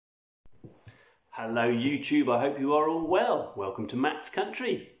Hello YouTube, I hope you are all well. Welcome to Matt's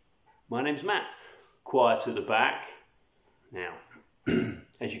Country. My name's Matt. Quiet at the back. Now,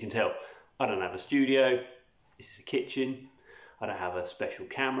 as you can tell, I don't have a studio. This is a kitchen. I don't have a special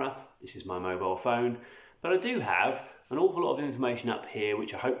camera. This is my mobile phone. But I do have an awful lot of information up here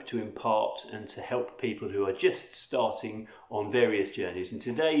which I hope to impart and to help people who are just starting on various journeys. And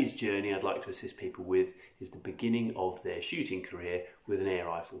today's journey I'd like to assist people with is the beginning of their shooting career with an air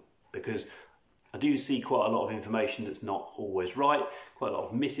rifle. Because I do see quite a lot of information that's not always right, quite a lot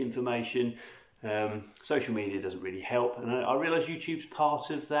of misinformation. Social media doesn't really help, and I realise YouTube's part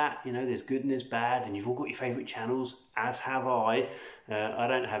of that. You know, there's good and there's bad, and you've all got your favourite channels, as have I. I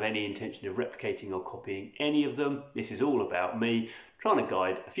don't have any intention of replicating or copying any of them. This is all about me trying to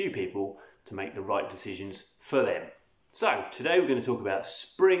guide a few people to make the right decisions for them. So today we're going to talk about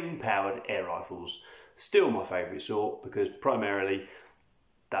spring powered air rifles. Still my favourite sort, because primarily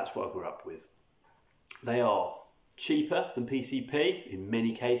that's what I grew up with. They are cheaper than PCP in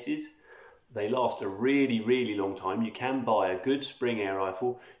many cases. They last a really, really long time. You can buy a good spring air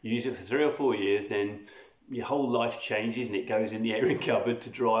rifle, you use it for 3 or 4 years, then your whole life changes and it goes in the airing cupboard to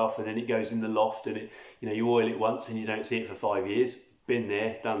dry off, and then it goes in the loft, and you oil it once and you don't see it for 5 years. Been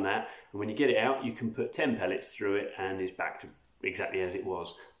there, done that. And when you get it out, you can put 10 pellets through it and it's back to exactly as it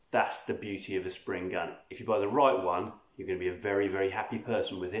was. That's the beauty of a spring gun. If you buy the right one, you're going to be a very, very happy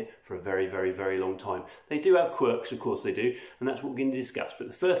person with it for a very, very, very long time. They do have quirks, of course they do, and that's what we're going to discuss. But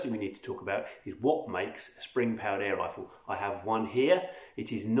the first thing we need to talk about is what makes a spring-powered air rifle. I have one here.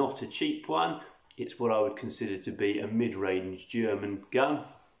 It is not a cheap one. It's what I would consider to be a mid-range German gun,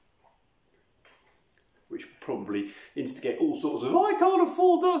 which will probably instigate all sorts of, I can't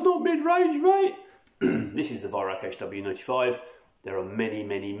afford that, it's not mid-range, mate. This is the Virak HW95. There are many,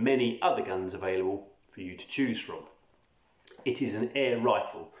 many, many other guns available for you to choose from. It is an air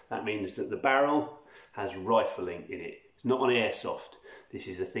rifle. That means that the barrel has rifling in it. It's not an airsoft. This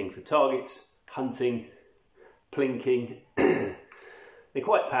is a thing for targets, hunting, plinking. They're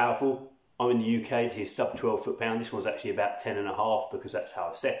quite powerful. I'm in the UK, this is sub 12 foot-pound. This one's actually about 10.5 because that's how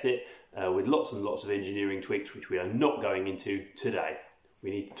I've set it, with lots and lots of engineering tweaks which we are not going into today.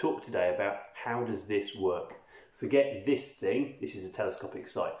 We need to talk today about how does this work. Forget this thing, this is a telescopic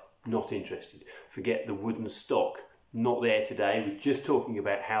sight, not interested. Forget the wooden stock. Not there today. We're just talking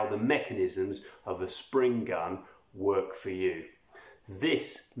about how the mechanisms of a spring gun work for you.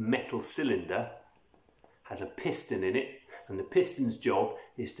 This metal cylinder has a piston in it, and the piston's job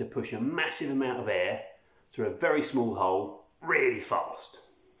is to push a massive amount of air through a very small hole really fast.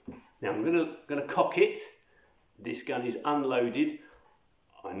 Now I'm going to cock it. This gun is unloaded.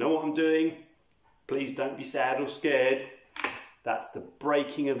 I know what I'm doing. Please don't be sad or scared. That's the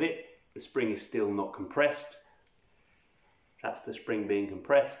braking of it. The spring is still not compressed. That's the spring being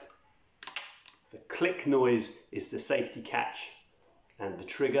compressed. The click noise is the safety catch and the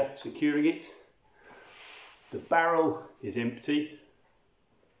trigger securing it. The barrel is empty.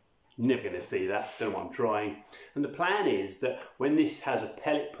 You're never going to see that, don't know what I'm trying. And the plan is that when this has a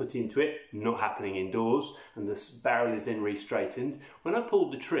pellet put into it, not happening indoors, and the barrel is then re-straightened, when I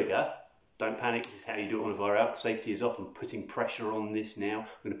pull the trigger, don't panic, this is how you do it on a Virak. Safety is off. I'm putting pressure on this now.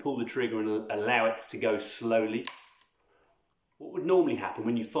 I'm going to pull the trigger and allow it to go slowly. What would normally happen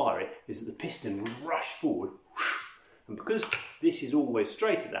when you fire it is that the piston would rush forward, and because this is always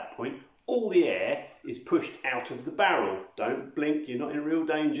straight at that point, all the air is pushed out of the barrel. Don't blink, you're not in real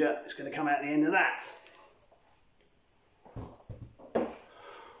danger, it's going to come out the end of that.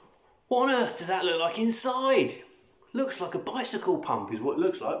 What on earth does that look like inside? Looks like a bicycle pump is what it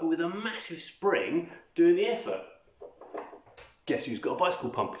looks like, but with a massive spring doing the effort. Guess who's got a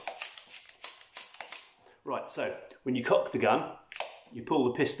bicycle pump? Right, so when you cock the gun, you pull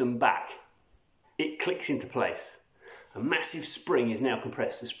the piston back. It clicks into place. A massive spring is now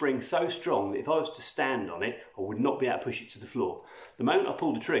compressed. The spring so strong that if I was to stand on it, I would not be able to push it to the floor. The moment I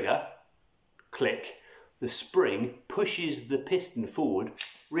pull the trigger, click, the spring pushes the piston forward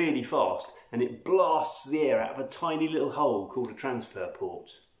really fast and it blasts the air out of a tiny little hole called a transfer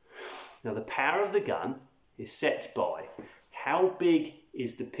port. Now the power of the gun is set by how big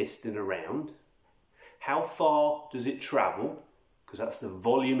is the piston around, how far does it travel, because that's the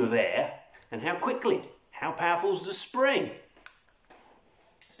volume of air, and how quickly, how powerful is the spring.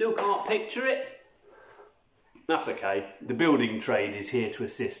 Still can't picture it? That's okay, the building trade is here to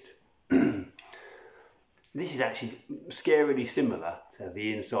assist. This is actually scarily similar to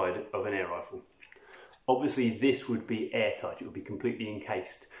the inside of an air rifle. Obviously this would be airtight, it would be completely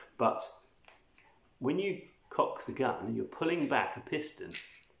encased, but when you cock the gun, you're pulling back a piston.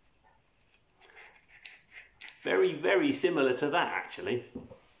 Very, very similar to that actually.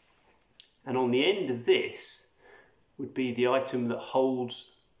 And on the end of this would be the item that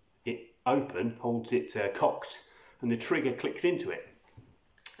holds it open, holds it cocked, and the trigger clicks into it.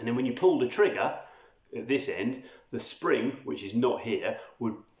 And then when you pull the trigger at this end, the spring, which is not here,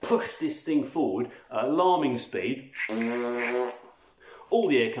 would push this thing forward at alarming speed. All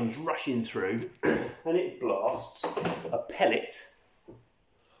the air comes rushing through and it blasts a pellet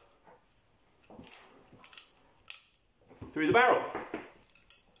through the barrel.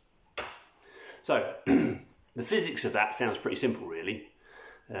 So the physics of that sounds pretty simple really,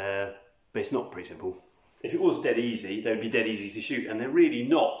 but it's not pretty simple. If it was dead easy, they would be dead easy to shoot, and they're really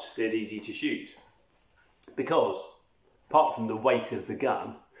not dead easy to shoot. Because, apart from the weight of the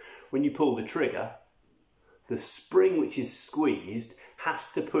gun, when you pull the trigger, the spring which is squeezed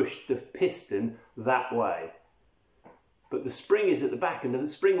has to push the piston that way. But the spring is at the back and the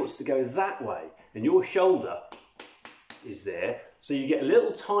spring wants to go that way, and your shoulder is there, so you get a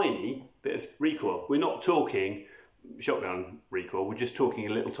little tiny bit of recoil. We're not talking shotgun recoil, we're just talking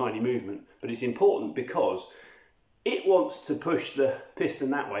a little tiny movement, but it's important because it wants to push the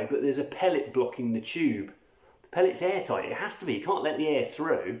piston that way, but there's a pellet blocking the tube. The pellet's airtight, it has to be, you can't let the air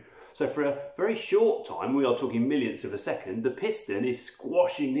through. So for a very short time, we are talking millionths of a second, the piston is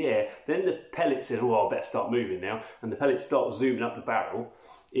squashing the air, then the pellet says, oh, I better start moving now, and the pellet starts zooming up the barrel.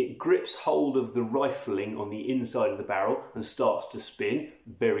 It grips hold of the rifling on the inside of the barrel and starts to spin.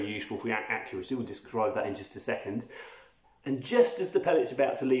 Very useful for accuracy, we'll describe that in just a second. And just as the pellet's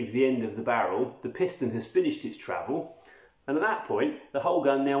about to leave the end of the barrel, the piston has finished its travel, and at that point, the whole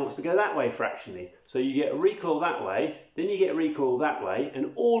gun now wants to go that way fractionally. So you get a recoil that way, then you get a recoil that way,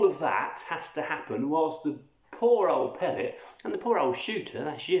 and all of that has to happen whilst the poor old pellet and the poor old shooter,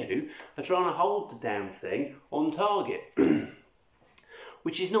 that's you, are trying to hold the damn thing on target.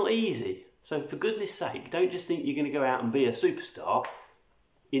 Which is not easy. So for goodness sake, don't just think you're going to go out and be a superstar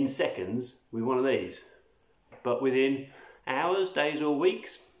in seconds with one of these. But within hours, days or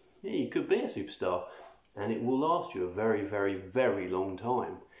weeks, yeah, you could be a superstar. And it will last you a very, very, very long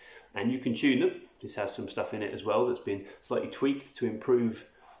time. And you can tune them. This has some stuff in it as well that's been slightly tweaked to improve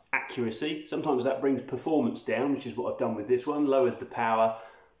accuracy. Sometimes that brings performance down, which is what I've done with this one. Lowered the power,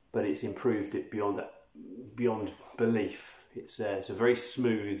 but it's improved it beyond belief. It's a very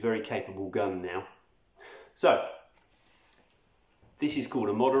smooth, very capable gun now. So, this is called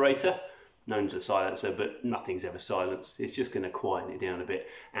a moderator, known as a silencer, but nothing's ever silenced. It's just going to quieten it down a bit.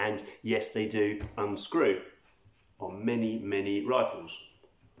 And yes, they do unscrew on many, many rifles.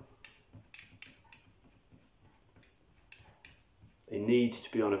 They need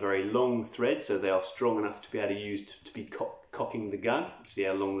to be on a very long thread, so they are strong enough to be able to use to be cocking the gun. See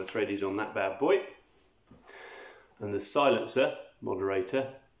how long the thread is on that bad boy. And the silencer, moderator,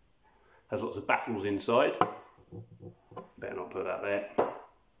 has lots of baffles inside. Better not put that there.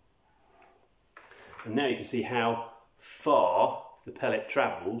 And now you can see how far the pellet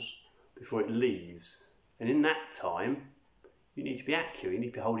travels before it leaves. And in that time, you need to be accurate, you need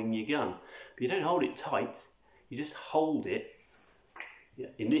to be holding your gun. But you don't hold it tight, you just hold it.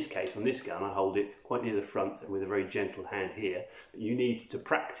 In this case, on this gun, I hold it quite near the front with a very gentle hand here. But you need to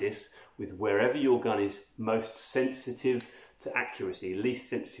practice with wherever your gun is most sensitive to accuracy, least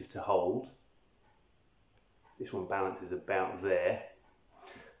sensitive to hold. This one balances about there.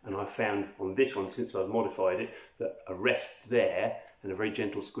 And I've found on this one, since I've modified it, that a rest there and a very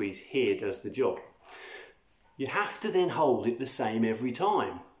gentle squeeze here does the job. You have to then hold it the same every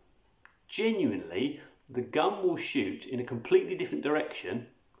time. Genuinely, the gun will shoot in a completely different direction.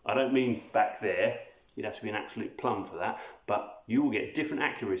 I don't mean back there, you'd have to be an absolute plum for that, but you will get different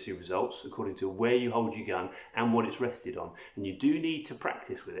accuracy results according to where you hold your gun and what it's rested on. And you do need to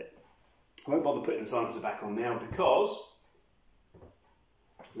practice with it. I won't bother putting the silencer back on now because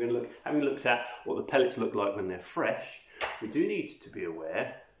we're going to look, having looked at what the pellets look like when they're fresh, we do need to be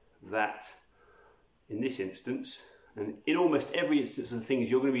aware that in this instance, and in almost every instance of the things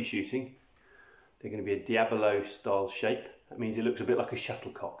you're going to be shooting, they're going to be a Diabolo style shape. That means it looks a bit like a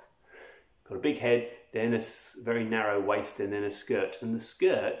shuttlecock. Got a big head, then a very narrow waist, and then a skirt. And the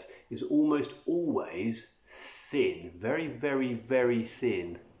skirt is almost always thin, very, very, very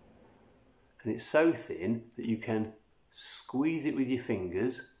thin. And it's so thin that you can squeeze it with your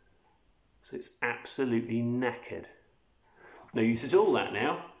fingers, so it's absolutely knackered. No use at all that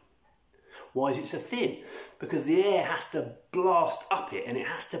now. Why is it so thin? Because the air has to blast up it and it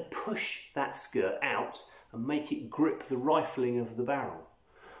has to push that skirt out and make it grip the rifling of the barrel.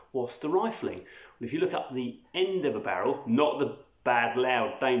 What's the rifling? Well, if you look up the end of a barrel, not the bad,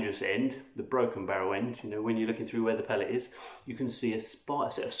 loud, dangerous end, the broken barrel end, you know, when you're looking through where the pellet is, you can see a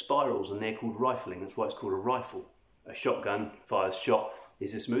set of spirals and they're called rifling. That's why it's called a rifle. A shotgun fires shot,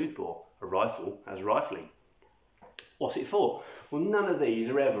 is a smoothbore. A rifle has rifling. What's it for? Well, none of these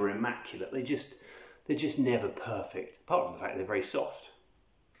are ever immaculate. They're just never perfect, apart from the fact they're very soft.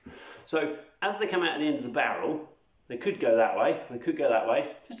 So as they come out at the end of the barrel, they could go that way, they could go that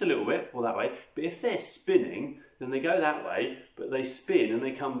way, just a little bit, or that way. But if they're spinning, then they go that way, but they spin and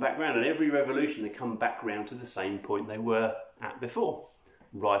they come back round. And every revolution, they come back round to the same point they were at before.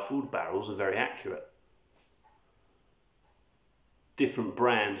 Rifled barrels are very accurate. Different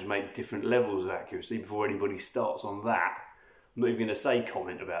brands make different levels of accuracy. Before anybody starts on that, I'm not even going to say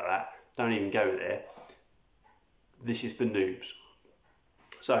comment about that. Don't even go there. This is for noobs.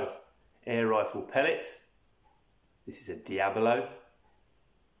 So, air rifle pellet. This is a Diablo.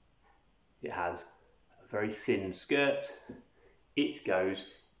 It has a very thin skirt. It goes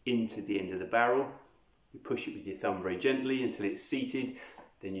into the end of the barrel. You push it with your thumb very gently until it's seated.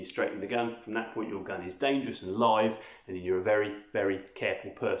 Then you straighten the gun. From that point, your gun is dangerous and live, and you're a very, very careful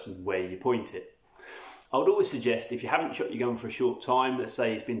person where you point it. I would always suggest, if you haven't shot your gun for a short time, let's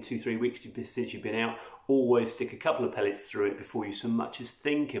say it's been 2-3 weeks since you've been out, always stick a couple of pellets through it before you so much as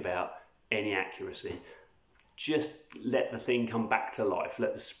think about any accuracy. Just let the thing come back to life.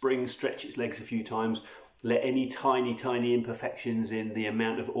 Let the spring stretch its legs a few times. Let any tiny, tiny imperfections in the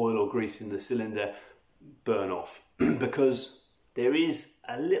amount of oil or grease in the cylinder burn off. Because there is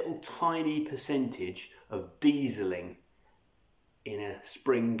a little tiny percentage of dieseling in a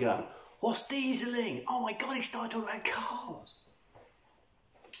spring gun. What's dieseling? Oh my God, he started talking about cars.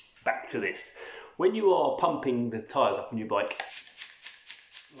 Back to this. When you are pumping the tyres up on your bike, like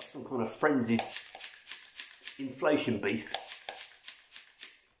some kind of frenzied inflation beast,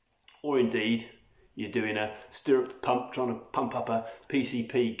 or indeed you're doing a stirrup pump trying to pump up a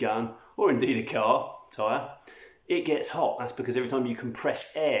PCP gun, or indeed a car tyre, it gets hot. That's because every time you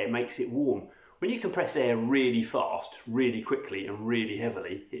compress air, it makes it warm. When you compress air really fast, really quickly and really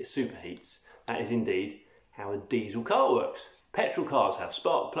heavily, it superheats. That is indeed how a diesel car works. Petrol cars have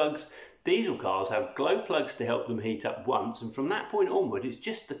spark plugs. Diesel cars have glow plugs to help them heat up once, and from that point onward, it's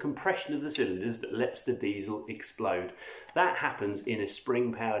just the compression of the cylinders that lets the diesel explode. That happens in a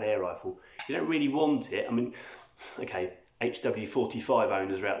spring-powered air rifle. You don't really want it. I mean, okay, HW45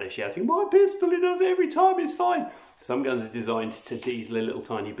 owners are out there shouting, my pistol, it does it every time, it's fine. Some guns are designed to diesel a little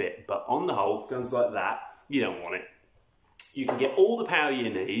tiny bit, but on the whole, guns like that, you don't want it. You can get all the power you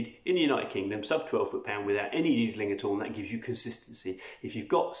need in the United Kingdom, sub 12 foot-pound, without any dieseling at all, and that gives you consistency. If you've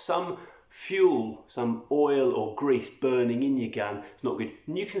got some fuel, some oil or grease burning in your gun, it's not good.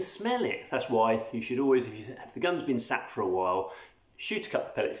 And you can smell it. That's why you should always, if the gun's been sat for a while, shoot a couple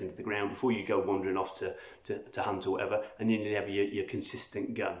of pellets into the ground before you go wandering off to hunt or whatever, and then you have your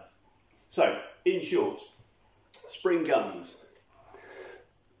consistent gun. So, in short, spring guns.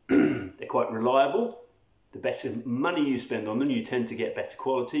 They're quite reliable. The better money you spend on them, you tend to get better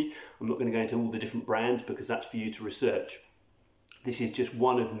quality. I'm not going to go into all the different brands because that's for you to research. This is just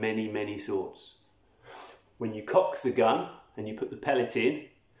one of many, many sorts. When you cock the gun and you put the pellet in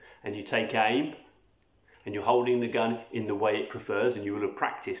and you take aim and you're holding the gun in the way it prefers, and you will have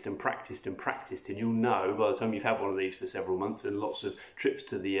practiced and practiced and practiced, and you'll know by the time you've had one of these for several months and lots of trips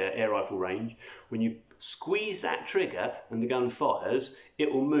to the air rifle range, when you squeeze that trigger and the gun fires,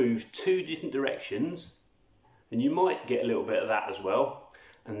 it will move 2 different directions. And you might get a little bit of that as well.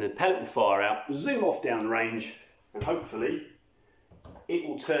 And the pellet will fire out, zoom off down range, and hopefully it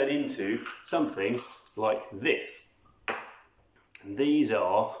will turn into something like this. And these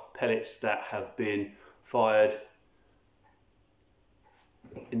are pellets that have been fired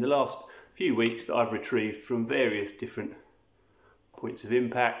in the last few weeks that I've retrieved from various different points of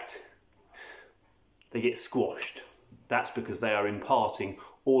impact. They get squashed. That's because they are imparting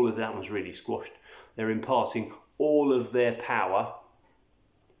all of that. One's really squashed. They're imparting all of their power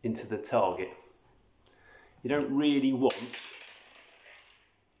into the target. You don't really want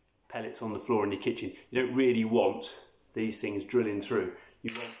pellets on the floor in your kitchen. You don't really want these things drilling through.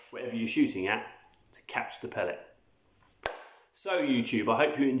 You want whatever you're shooting at to catch the pellet. So YouTube, I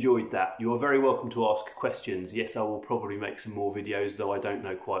hope you enjoyed that. You are very welcome to ask questions. Yes, I will probably make some more videos, though I don't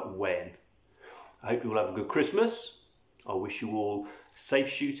know quite when. I hope you all have a good Christmas. I wish you all safe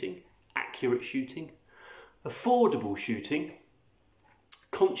shooting, accurate shooting, affordable shooting,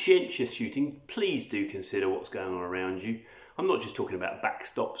 conscientious shooting. Please do consider what's going on around you. I'm not just talking about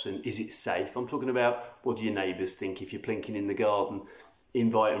backstops and is it safe. I'm talking about what do your neighbours think if you're plinking in the garden.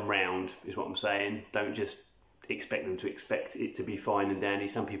 Invite them round is what I'm saying. Don't just expect them to expect it to be fine and dandy.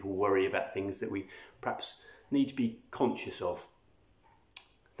 Some people worry about things that we perhaps need to be conscious of.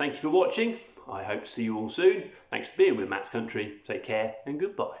 Thank you for watching. I hope to see you all soon. Thanks for being with Matt's Country. Take care and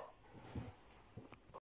goodbye.